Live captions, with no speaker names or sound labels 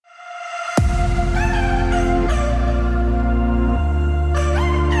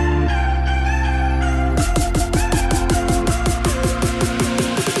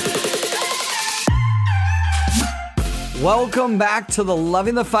Welcome back to the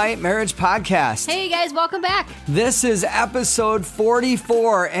Loving the Fight Marriage Podcast. Hey guys, welcome back. This is episode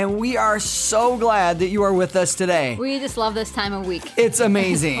 44, and we are so glad that you are with us today. We just love this time of week. It's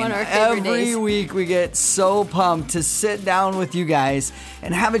amazing. One of our favorite Every days. week we get so pumped to sit down with you guys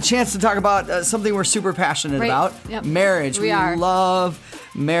and have a chance to talk about something we're super passionate Right. about, Yep. marriage. We are. Love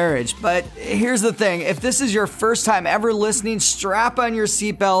marriage. But here's the thing. If this is your first time ever listening, strap on your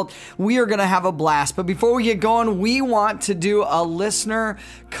seatbelt. We are going to have a blast. But before we get going, we want to do a listener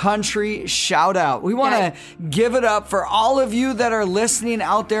country shout out. We want to give it up for all of you that are listening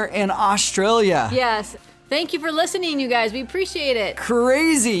out there in Australia. Yes. Thank you for listening, you guys. We appreciate it.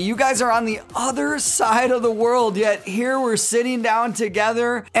 Crazy. You guys are on the other side of the world, yet here we're sitting down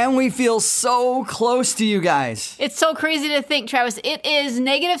together and we feel so close to you guys. It's so crazy to think, Travis. It is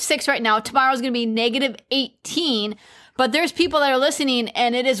 -6 right now. Tomorrow's going to be -18. But there's people that are listening,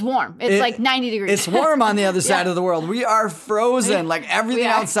 and it is warm. It's like 90 degrees. It's warm on the other side of the world. We are frozen. Like everything We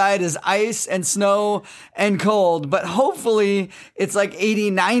are. outside is ice and snow and cold. But hopefully it's like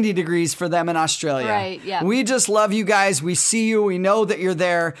 80, 90 degrees for them in Australia. Right, yeah. We just love you guys. We see you. We know that you're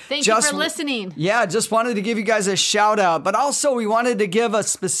there. Thank you for listening. Yeah, just wanted to give you guys a shout out. But also we wanted to give a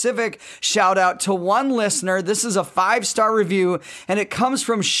specific shout out to one listener. This is a 5-star review, and it comes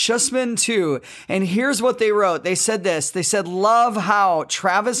from Schussman2. And here's what they wrote. They said this. They said, love how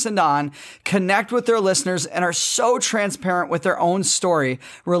Travis and Don connect with their listeners and are so transparent with their own story,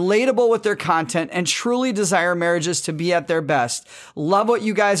 relatable with their content, and truly desire marriages to be at their best. Love what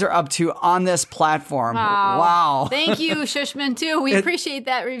you guys are up to on this platform. Wow. Thank you, Shushman, too. We appreciate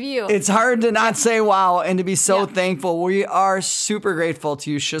that review. It's hard to not say wow and to be so thankful. We are super grateful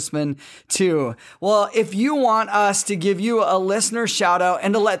to you, Schussman, too. Well, if you want us to give you a listener shout out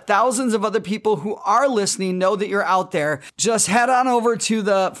and to let thousands of other people who are listening know that you're out there, just head on over to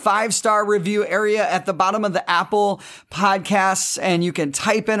the 5-star review area at the bottom of the Apple Podcasts and you can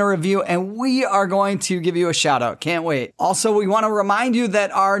type in a review and we are going to give you a shout out. Can't wait. Also, we want to remind you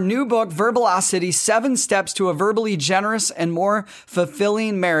that our new book, Verbalocity, 7 Steps to a Verbally Generous and More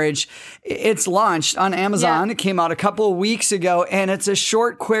Fulfilling Marriage, it's launched on Amazon. Yeah. It came out a couple of weeks ago and it's a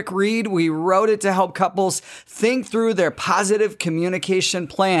short, quick read. We wrote it to help couples think through their positive communication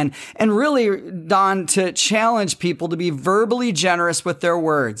plan and really, Don, to challenge people to be verbally generous with their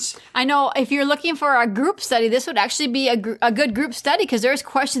words. I know if you're looking for a group study, this would actually be a good group study because there's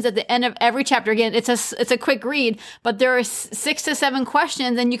questions at the end of every chapter. Again, it's a quick read, but there are 6 to 7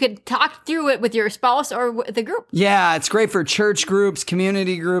 questions and you could talk through it with your spouse or with the group. Yeah, it's great for church groups,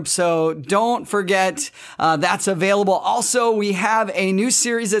 community groups. So don't forget that's available. Also, we have a new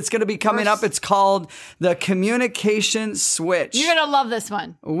series that's going to be coming up. It's called The Communication Switch. You're going to love this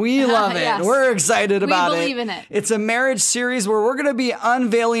one. We love it. Yes. We're excited about it. We believe in it. It's a marriage series where we're going to be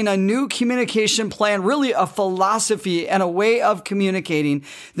unveiling a new communication plan, really a philosophy and a way of communicating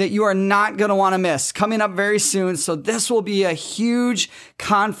that you are not going to want to miss. Coming up very soon. So this will be a huge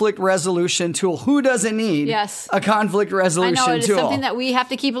conflict resolution tool. Who doesn't need a conflict resolution tool? I know, it is something that we have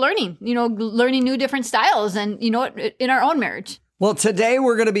to keep learning, learning new different styles and, in our own marriage. Well, today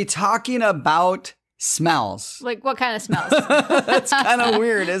we're going to be talking about smells. Like what kind of smells? That's kind of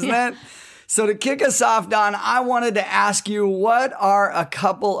weird, isn't it? So to kick us off, Don, I wanted to ask you, what are a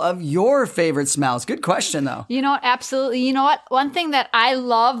couple of your favorite smells? Good question, though. Absolutely. You know what? One thing that I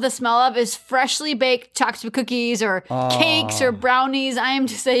love the smell of is freshly baked chocolate chip cookies or cakes or brownies. I am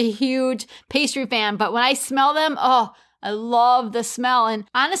just a huge pastry fan, but when I smell them, I love the smell. And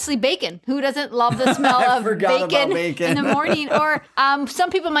honestly, bacon. Who doesn't love the smell of bacon in the morning? Or some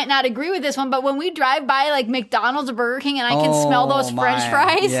people might not agree with this one, but when we drive by like McDonald's or Burger King and I can smell those French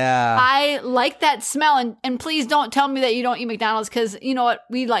fries, I like that smell. And please don't tell me that you don't eat McDonald's because you know what?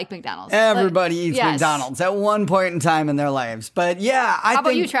 We like McDonald's. Everybody eats McDonald's at one point in time in their lives. But yeah, How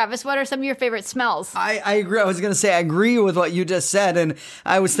about you, Travis? What are some of your favorite smells? I agree. I was going to say, I agree with what you just said. And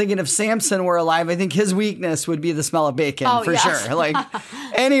I was thinking if Samson were alive, I think his weakness would be the smell of bacon. For sure. Like,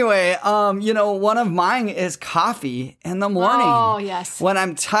 anyway, one of mine is coffee in the morning. Oh, yes. When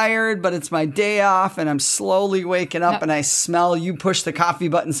I'm tired, but it's my day off and I'm slowly waking up and I smell, you push the coffee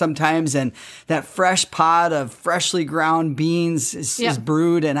button sometimes and that fresh pot of freshly ground beans is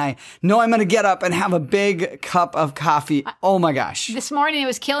brewed and I know I'm going to get up and have a big cup of coffee. Oh my gosh. This morning it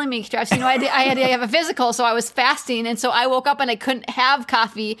was killing me, Travis. I had to have a physical, so I was fasting. And so I woke up and I couldn't have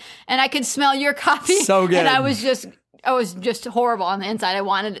coffee and I could smell your coffee. So good. And I was just horrible on the inside. I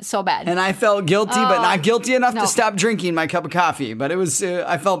wanted it so bad. And I felt guilty, but not guilty enough to stop drinking my cup of coffee. But it was,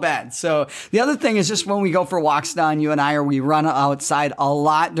 I felt bad. So the other thing is just when we go for walks, Don, you and I, we run outside a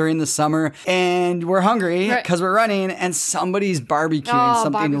lot during the summer and we're hungry because we're running and somebody's barbecuing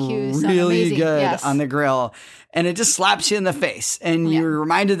something really good on the grill. and it just slaps you in the face. And you're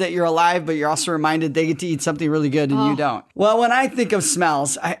reminded that you're alive, but you're also reminded they get to eat something really good and you don't. Well, when I think of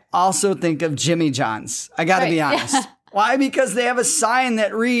smells, I also think of Jimmy John's. I got to be honest. Yeah. Why? Because they have a sign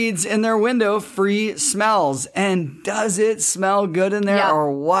that reads in their window, free smells. And does it smell good in there or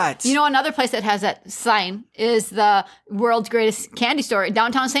what? You know, another place that has that sign is the world's greatest candy store in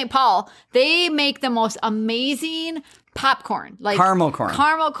downtown St. Paul. They make the most amazing popcorn, like caramel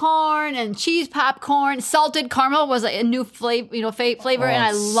corn and cheese popcorn. Salted caramel was a new flavor, and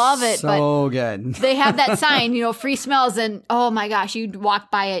I love it. So good. They have that sign, free smells, and oh my gosh, you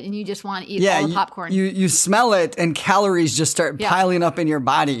walk by it and you just want to eat all the popcorn. You smell it, and calories just start piling up in your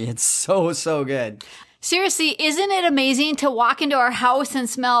body. It's so good. Seriously, isn't it amazing to walk into our house and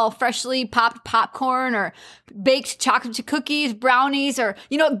smell freshly popped popcorn or baked chocolate cookies, brownies, or,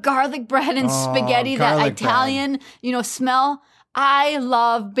 garlic bread and spaghetti, that Italian, smell? I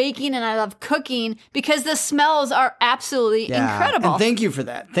love baking and I love cooking because the smells are absolutely incredible. And thank you for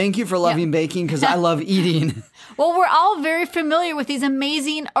that. Thank you for loving baking because I love eating. Well, we're all very familiar with these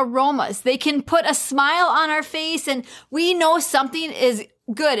amazing aromas. They can put a smile on our face, and we know something is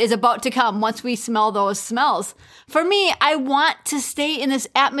good is about to come once we smell those smells. For me, I want to stay in this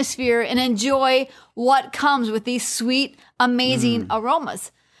atmosphere and enjoy what comes with these sweet, amazing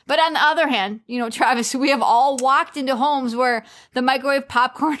aromas. But on the other hand, Travis, we have all walked into homes where the microwave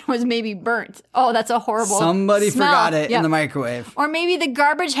popcorn was maybe burnt. Oh, that's a horrible Somebody smell. Forgot it in the microwave. Or maybe the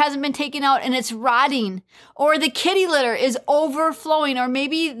garbage hasn't been taken out and it's rotting. Or the kitty litter is overflowing. Or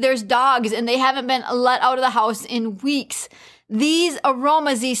maybe there's dogs and they haven't been let out of the house in weeks. These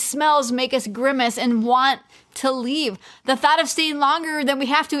aromas, these smells make us grimace and want to leave. The thought of staying longer than we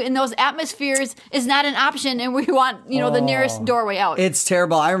have to in those atmospheres is not an option, and we want, the nearest doorway out. It's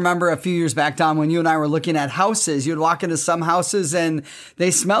terrible. I remember a few years back, Don, when you and I were looking at houses, you'd walk into some houses and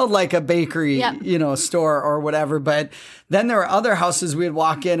they smelled like a bakery, store or whatever, but then there were other houses we'd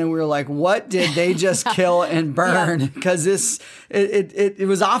walk in and we were like, what did they just kill and burn? Because it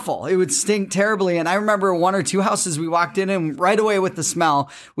was awful. It would stink terribly. And I remember one or two houses we walked in and right away with the smell,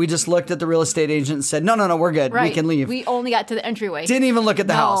 we just looked at the real estate agent and said, no, we're good. Right. We can leave. We only got to the entryway. Didn't even look at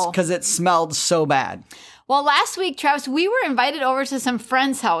the house because it smelled so bad. Well, last week, Travis, we were invited over to some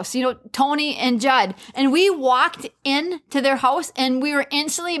friend's house, Tony and Judd, and we walked into their house and we were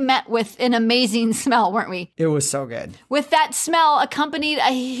instantly met with an amazing smell, weren't we? It was so good. With that smell accompanied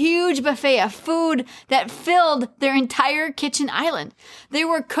a huge buffet of food that filled their entire kitchen island. They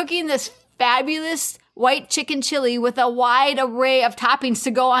were cooking this fabulous white chicken chili with a wide array of toppings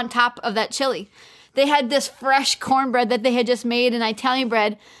to go on top of that chili. They had this fresh cornbread that they had just made, an Italian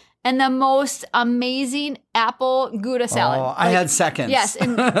bread, and the most amazing apple Gouda salad. Oh, I had seconds. Yes,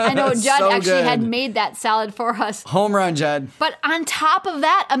 and I know Judd so actually had made that salad for us. Home run, Judd. But on top of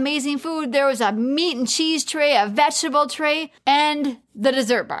that amazing food, there was a meat and cheese tray, a vegetable tray, and the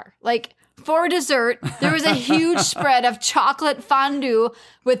dessert bar. For dessert, there was a huge spread of chocolate fondue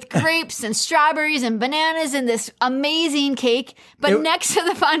with grapes and strawberries and bananas and this amazing cake. But next to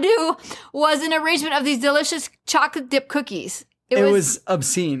the fondue was an arrangement of these delicious chocolate dip cookies. It was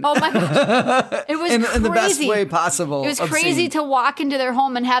obscene. Oh my gosh. It was crazy. In the best way possible. It was crazy to walk into their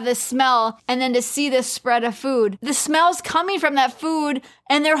home and have this smell and then to see this spread of food. The smells coming from that food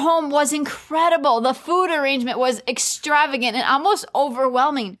and their home was incredible. The food arrangement was extravagant and almost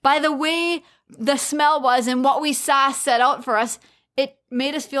overwhelming. By the way the smell was and what we saw set out for us, it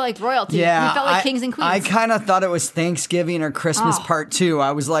made us feel like royalty. Yeah, we felt like kings and queens. I kind of thought it was Thanksgiving or Christmas part 2.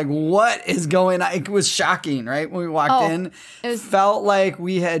 I was like, what is going on? It was shocking, right? When we walked in, it felt like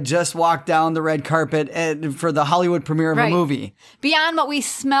we had just walked down the red carpet for the Hollywood premiere of a movie. Beyond what we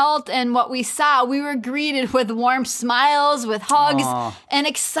smelled and what we saw, we were greeted with warm smiles, with hugs, and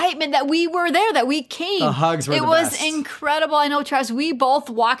excitement that we were there, that we came. The hugs were the best. It was incredible. I know, Travis, we both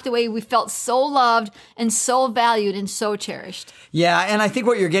walked away. We felt so loved and so valued and so cherished. Yeah, and I think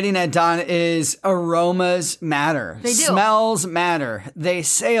what you're getting at, Don, is aromas matter. They do. Smells matter. They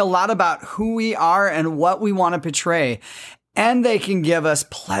say a lot about who we are and what we want to portray. And they can give us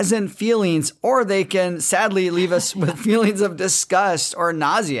pleasant feelings, or they can sadly leave us with feelings of disgust or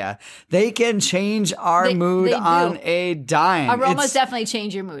nausea. They can change our mood on a dime. Aromas definitely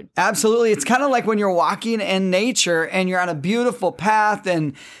change your mood. Absolutely. It's kind of like when you're walking in nature and you're on a beautiful path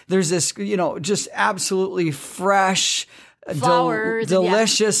and there's this, just absolutely fresh, flowers,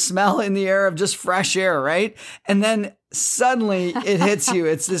 delicious smell in the air of just fresh air, right? And then suddenly it hits you.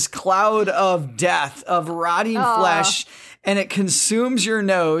 It's this cloud of death, of rotting flesh. and it consumes your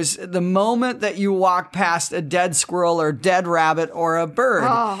nose the moment that you walk past a dead squirrel or dead rabbit or a bird.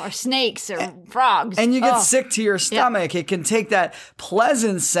 Oh, or snakes or frogs. And you get sick to your stomach. It can take that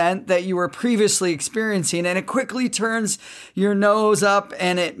pleasant scent that you were previously experiencing, and it quickly turns your nose up,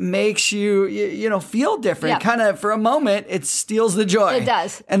 and it makes you feel different. Yep. Kind of for a moment, it steals the joy. It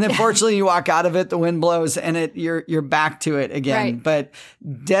does. And then fortunately you walk out of it, the wind blows, and you're back to it again. Right. But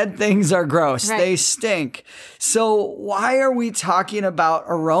dead things are gross. Right. They stink. So why are we talking about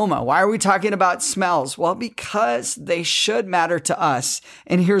aroma? Why are we talking about smells? Well, because they should matter to us.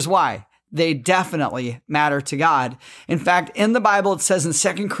 And here's why. They definitely matter to God. In fact, in the Bible, it says in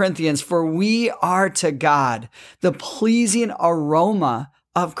 2 Corinthians, "For we are to God the pleasing aroma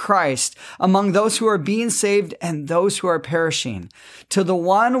of Christ among those who are being saved and those who are perishing. To the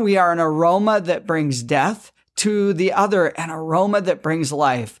one, we are an aroma that brings death. To the other, an aroma that brings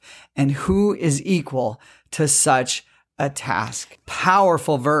life. And who is equal to such a task?"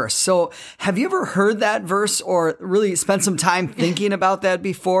 Powerful verse. So have you ever heard that verse or really spent some time thinking about that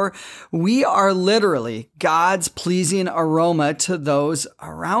before? We are literally God's pleasing aroma to those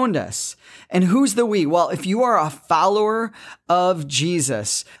around us. And who's the we? Well, if you are a follower of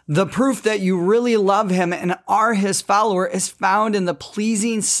Jesus, the proof that you really love him and are his follower is found in the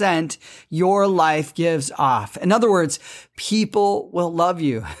pleasing scent your life gives off. In other words, people will love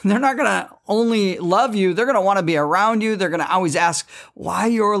you. They're not going to only love you, they're going to want to be around you. They're going to always ask why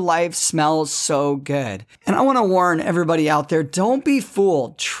your life smells so good. And I want to warn everybody out there, don't be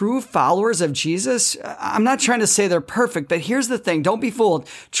fooled. True followers of Jesus, I'm not trying to say they're perfect, but here's the thing. Don't be fooled.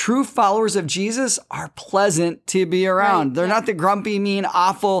 True followers of Jesus are pleasant to be around. Right. They're not the grumpy, mean,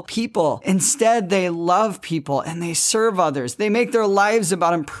 awful people. Instead, they love people and they serve others. They make their lives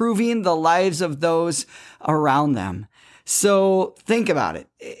about improving the lives of those around them. So think about it.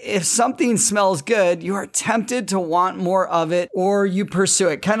 If something smells good, you are tempted to want more of it, or you pursue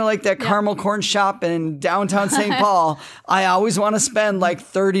it. Kind of like that caramel corn shop in downtown St. Paul. I always want to spend like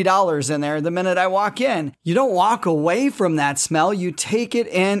 $30 in there the minute I walk in. You don't walk away from that smell. You take it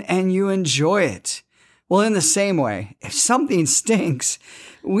in and you enjoy it. Well, in the same way, if something stinks,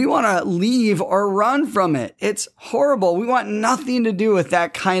 we want to leave or run from it. It's horrible. We want nothing to do with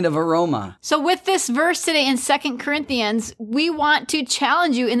that kind of aroma. So with this verse today in 2 Corinthians, we want to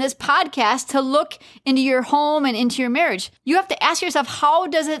challenge you in this podcast to look into your home and into your marriage. You have to ask yourself, how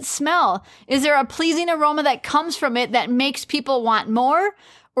does it smell? Is there a pleasing aroma that comes from it that makes people want more?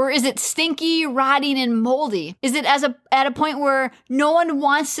 Or is it stinky, rotting, and moldy? Is it at a point where no one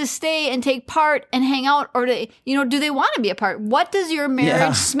wants to stay and take part and hang out? Or do they want to be a part? What does your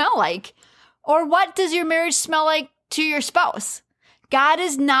marriage smell like? Or what does your marriage smell like to your spouse? God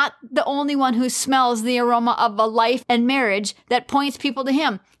is not the only one who smells the aroma of a life and marriage that points people to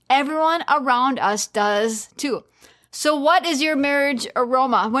him. Everyone around us does too. So what is your marriage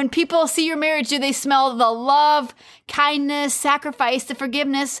aroma? When people see your marriage, do they smell the love, kindness, sacrifice, the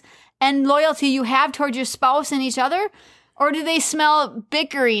forgiveness, and loyalty you have towards your spouse and each other? Or do they smell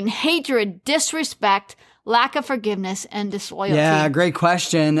bickering, hatred, disrespect, lack of forgiveness, and disloyalty? Yeah, great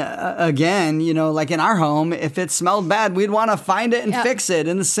question. Again, like in our home, if it smelled bad, we'd want to find it and fix it.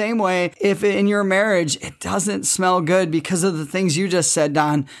 In the same way, if in your marriage, it doesn't smell good because of the things you just said,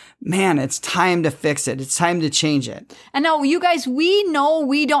 Don, man, it's time to fix it. It's time to change it. And now, you guys, we know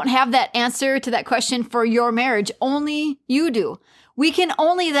we don't have that answer to that question for your marriage. Only you do. We can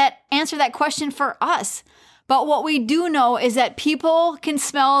only answer that question for us. But what we do know is that people can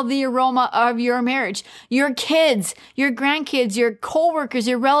smell the aroma of your marriage. Your kids, your grandkids, your coworkers,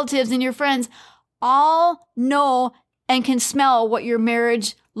 your relatives, and your friends all know and can smell what your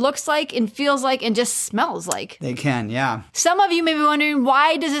marriage looks like and feels like and just smells like. They can, yeah. Some of you may be wondering,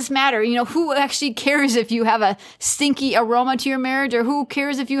 why does this matter? Who actually cares if you have a stinky aroma to your marriage, or who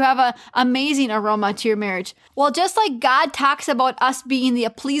cares if you have an amazing aroma to your marriage? Well, just like God talks about us being the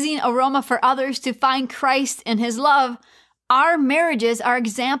pleasing aroma for others to find Christ in his love, our marriages are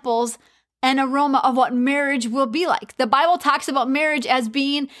examples and aroma of what marriage will be like. The Bible talks about marriage as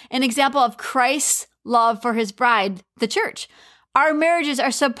being an example of Christ's love for his bride, the church. Our marriages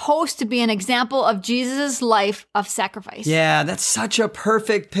are supposed to be an example of Jesus' life of sacrifice. Yeah, that's such a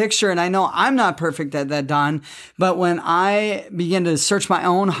perfect picture. And I know I'm not perfect at that, Don, but when I begin to search my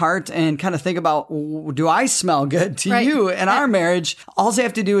own heart and kind of think about, do I smell good to you in our marriage? All I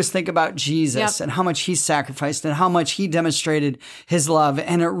have to do is think about Jesus and how much he sacrificed and how much he demonstrated his love.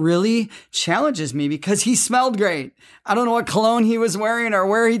 And it really challenges me because he smelled great. I don't know what cologne he was wearing or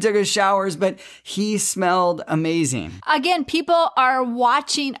where he took his showers, but he smelled amazing. Again, people are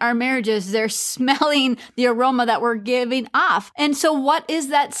watching our marriages. They're smelling the aroma that we're giving off. And so what is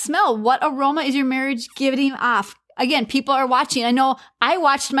that smell? What aroma is your marriage giving off? again, people are watching. I know I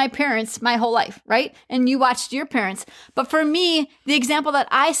watched my parents my whole life, right? And you watched your parents. But for me, the example that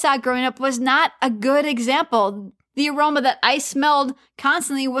I saw growing up was not a good example. The aroma that I smelled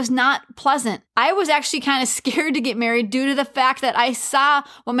constantly was not pleasant. I was actually kind of scared to get married due to the fact that I saw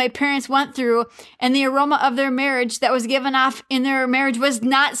what my parents went through, and the aroma of their marriage that was given off in their marriage was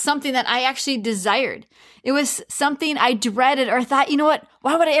not something that I actually desired. It was something I dreaded or thought, you know what?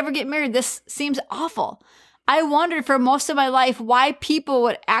 Why would I ever get married? This seems awful. I wondered for most of my life why people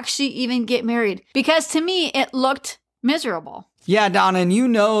would actually even get married, because to me, it looked miserable. Yeah, Donna, and you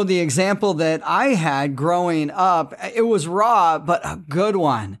know the example that I had growing up, it was raw, but a good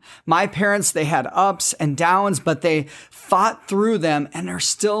one. My parents, they had ups and downs, but they fought through them and are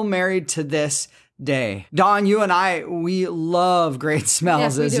still married to this day. Dawn, you and I, we love great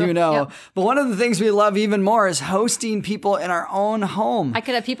smells, Yes, as we do. you know. Yep. But one of the things we love even more is hosting people in our own home. I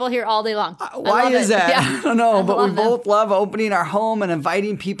could have people here all day long. Why is that? Yeah. I don't know, but we love them. both love opening our home and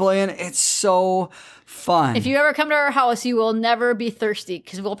inviting people in. It's so fun. If you ever come to our house, you will never be thirsty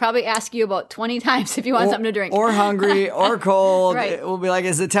because we'll probably ask you about 20 times if you want something to drink. Or hungry or cold. Right. We'll be like,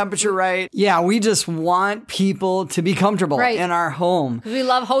 is the temperature right? Yeah, we just want people to be comfortable Right. in our home. We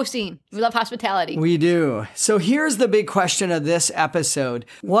love hosting. We love hospitality. We do. So here's the big question of this episode.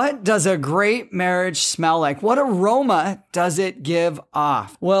 What does a great marriage smell like? What aroma does it give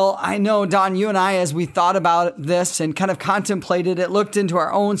off? Well, I know, Don, you and I, as we thought about this and kind of contemplated it, looked into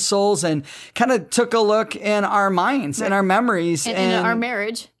our own souls and kind of took a look in our minds and our memories and in our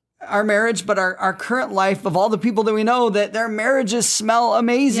marriage. Our marriage, but our current life of all the people that we know that their marriages smell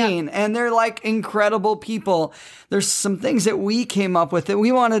amazing and they're like incredible people. There's some things that we came up with that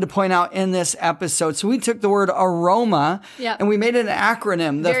we wanted to point out in this episode. So we took the word aroma and we made it an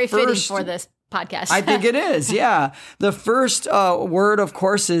acronym. Very fitting for this podcast. I think it is. Yeah. The first word, of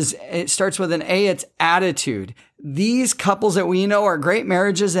course, it starts with an A. It's attitude. These couples that we know are great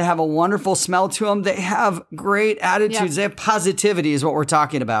marriages. They have a wonderful smell to them. They have great attitudes. They have positivity is what we're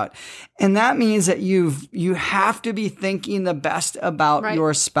talking about. And that means that you have to be thinking the best about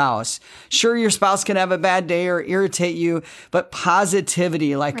your spouse. Sure, your spouse can have a bad day or irritate you, but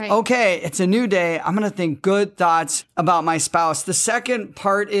positivity, like, okay, it's a new day. I'm going to think good thoughts about my spouse. The second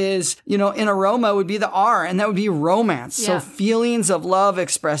part is, in aroma would be the R, and that would be romance. So feelings of love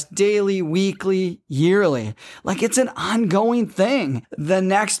expressed daily, weekly, yearly. Like it's an ongoing thing. The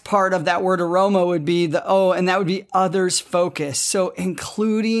next part of that word aroma would be the O, and that would be others focused. So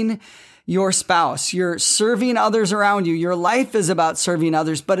including your spouse, you're serving others around you. Your life is about serving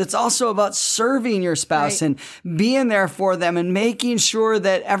others, but it's also about serving your spouse and being there for them and making sure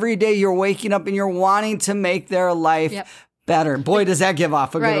that every day you're waking up and you're wanting to make their life better. Boy, does that give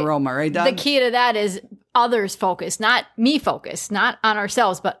off a good aroma, right, Don? The key to that is others focused, not me focused, not on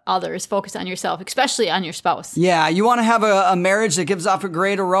ourselves, but others focused on yourself, especially on your spouse. Yeah, you want to have a marriage that gives off a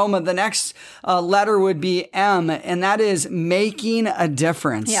great aroma. The next letter would be M, and that is making a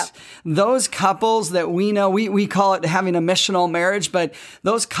difference. Yep. Those couples that we know, we call it having a missional marriage, but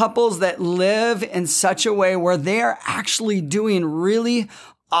those couples that live in such a way where they are actually doing really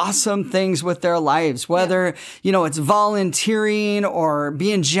awesome things with their lives, whether, it's volunteering or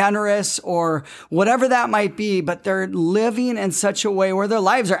being generous or whatever that might be, but they're living in such a way where their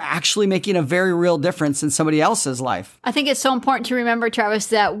lives are actually making a very real difference in somebody else's life. I think it's so important to remember, Travis,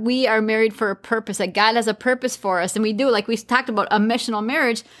 that we are married for a purpose, that God has a purpose for us. And we do, like we talked about, a missional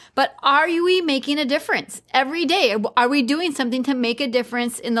marriage, but are we making a difference every day? Are we doing something to make a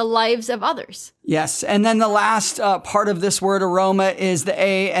difference in the lives of others? Yes. And then the last part of this word aroma is the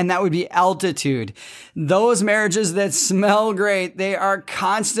A, and that would be altitude. Those marriages that smell great, they are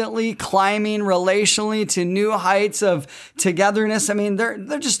constantly climbing relationally to new heights of togetherness. I mean, they're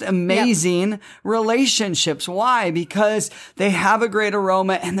just amazing relationships. Why? Because they have a great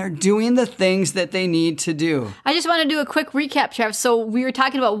aroma and they're doing the things that they need to do. I just want to do a quick recap, Travis. So we were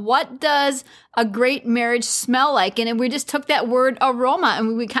talking about what does a great marriage smell like? And we just took that word aroma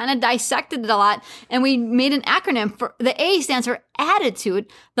and we kind of dissected it a lot and we made an acronym. For the A stands for attitude.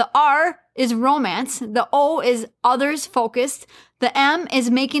 The R is romance. The O is others focused. The M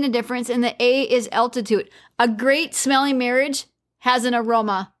is making a difference. And the A is altitude. A great smelling marriage has an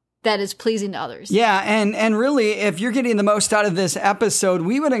aroma that is pleasing to others. Yeah, and really, if you're getting the most out of this episode,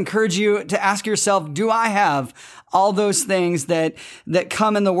 we would encourage you to ask yourself, do I have all those things that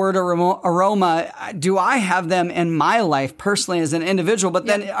come in the word aroma, do I have them in my life personally as an individual, but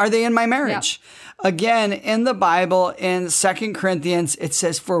then are they in my marriage? Again, in the Bible, in 2 Corinthians, it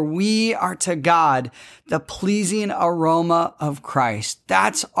says, for we are to God the pleasing aroma of Christ.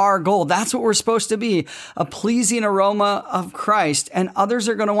 That's our goal. That's what we're supposed to be, a pleasing aroma of Christ. And others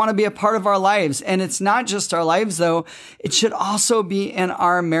are going to want to be a part of our lives. And it's not just our lives, though. It should also be in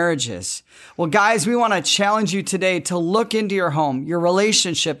our marriages. Well, guys, we want to challenge you today to look into your home, your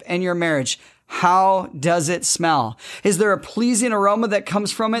relationship, and your marriage. How does it smell? Is there a pleasing aroma that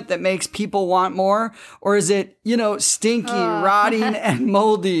comes from it that makes people want more? Or is it, stinky, rotting, and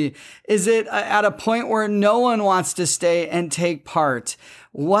moldy? Is it at a point where no one wants to stay and take part?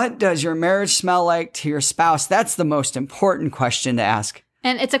 What does your marriage smell like to your spouse? That's the most important question to ask.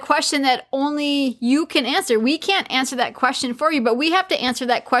 And it's a question that only you can answer. We can't answer that question for you, but we have to answer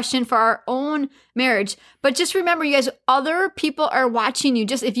that question for our own marriage. But just remember, you guys, other people are watching you.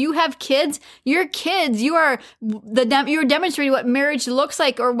 Just if you have kids, you're demonstrating what marriage looks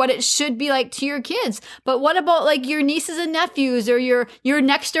like or what it should be like to your kids. But what about like your nieces and nephews or your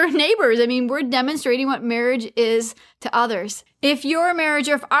next door neighbors? I mean, we're demonstrating what marriage is to others. If your marriage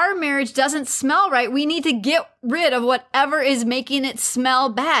or if our marriage doesn't smell right, we need to get rid of whatever is making it smell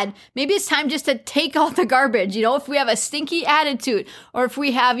bad. Maybe it's time just to take out the garbage. If we have a stinky attitude, or if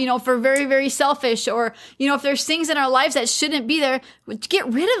we have, if we're very, very selfish, or, if there's things in our lives that shouldn't be there, get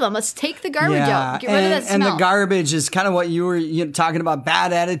rid of them. Let's take the garbage out. Get rid of that smell. And the garbage is kind of what you were talking about,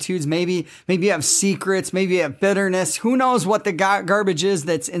 bad attitudes. Maybe you have secrets. Maybe you have bitterness. Who knows what the garbage is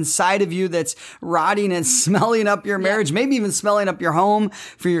that's inside of you that's rotting and smelling up your marriage, maybe even smelling up your home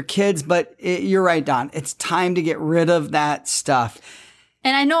for your kids. But you're right, Dawn. It's time to get rid of that stuff.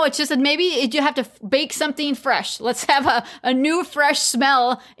 And I know it's just that maybe you have to bake something fresh. Let's have a new fresh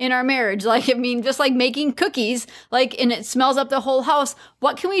smell in our marriage. Just like making cookies, and it smells up the whole house.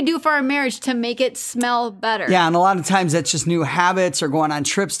 What can we do for our marriage to make it smell better? Yeah, and a lot of times that's just new habits or going on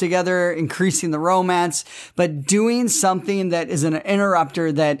trips together, increasing the romance, but doing something that is an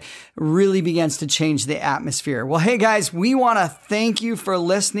interrupter that really begins to change the atmosphere. Well, hey guys, we want to thank you for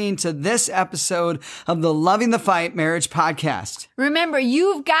listening to this episode of the Loving the Fight Marriage Podcast. Remember,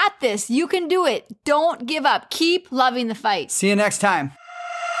 you've got this. You can do it. Don't give up. Keep loving the fight. See you next time.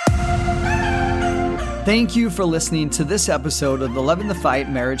 Thank you for listening to this episode of the Loving the Fight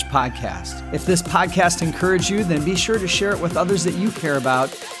Marriage Podcast. If this podcast encouraged you, then be sure to share it with others that you care about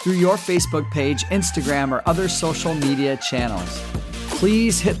through your Facebook page, Instagram, or other social media channels.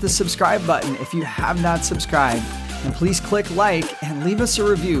 Please hit the subscribe button if you have not subscribed, and please click like and leave us a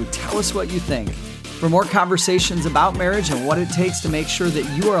review. Tell us what you think. For more conversations about marriage and what it takes to make sure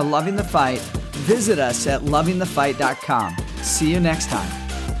that you are loving the fight, visit us at lovingthefight.com. See you next time.